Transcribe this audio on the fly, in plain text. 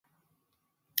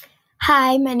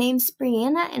Hi, my name's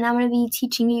Brianna, and I'm going to be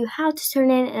teaching you how to turn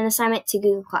in an assignment to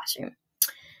Google Classroom.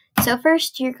 So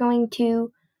first, you're going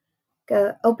to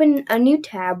go open a new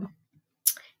tab,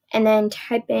 and then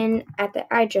type in at the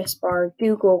address bar,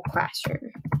 Google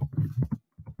Classroom.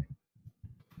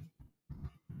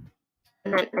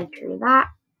 And then enter that.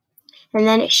 And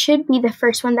then it should be the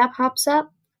first one that pops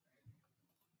up.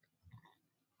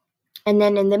 And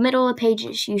then in the middle of the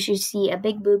page, you should see a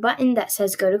big blue button that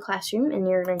says Go to Classroom, and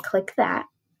you're going to click that.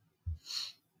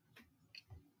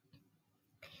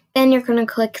 Then you're going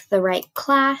to click the right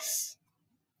class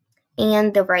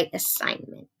and the right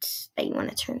assignment that you want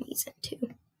to turn these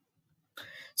into.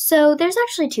 So there's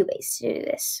actually two ways to do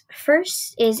this.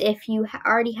 First is if you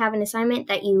already have an assignment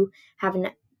that you have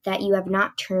not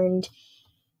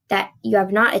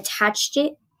attached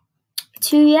it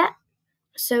to yet.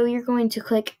 So you're going to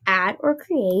click Add or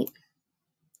Create,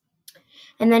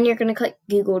 and then you're going to click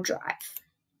Google Drive.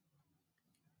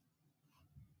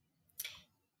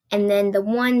 And then the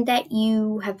one that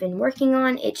you have been working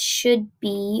on, it should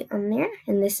be on there.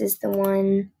 And this is the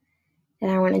one that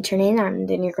I want to turn in on. And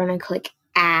then you're going to click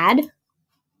Add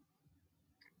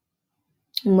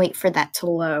and wait for that to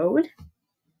load.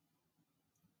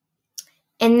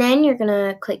 And then you're going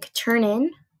to click Turn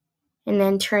In and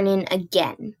then Turn In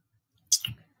again.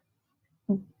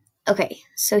 Okay,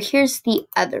 so here's the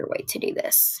other way to do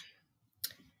this.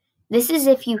 This is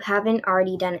if you haven't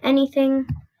already done anything.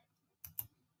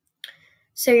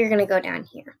 So you're going to go down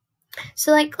here.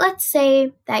 So let's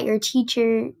say that your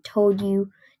teacher told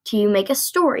you to make a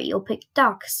story. You'll pick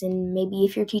docs, and maybe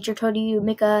if your teacher told you to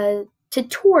make a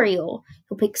tutorial,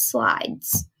 you'll pick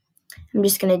slides. I'm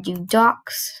just going to do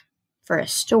docs for a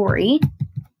story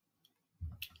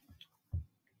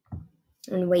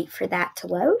and wait for that to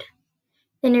load.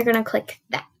 Then you're going to click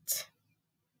that.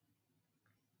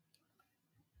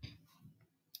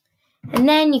 And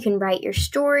then you can write your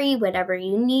story, whatever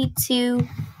you need to.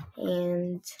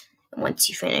 And once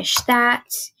you finish that,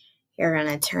 you're going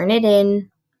to turn it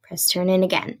in. Press turn in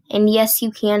again. And yes,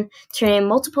 you can turn in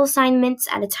multiple assignments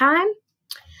at a time.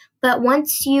 But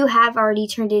once you have already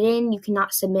turned it in, you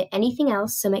cannot submit anything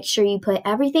else. So make sure you put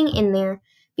everything in there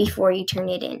before you turn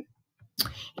it in.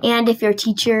 And if your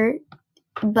teacher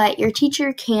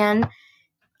can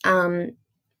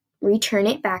return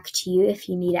it back to you if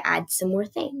you need to add some more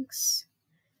things.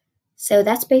 So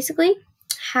that's basically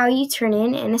how you turn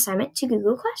in an assignment to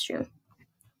Google Classroom.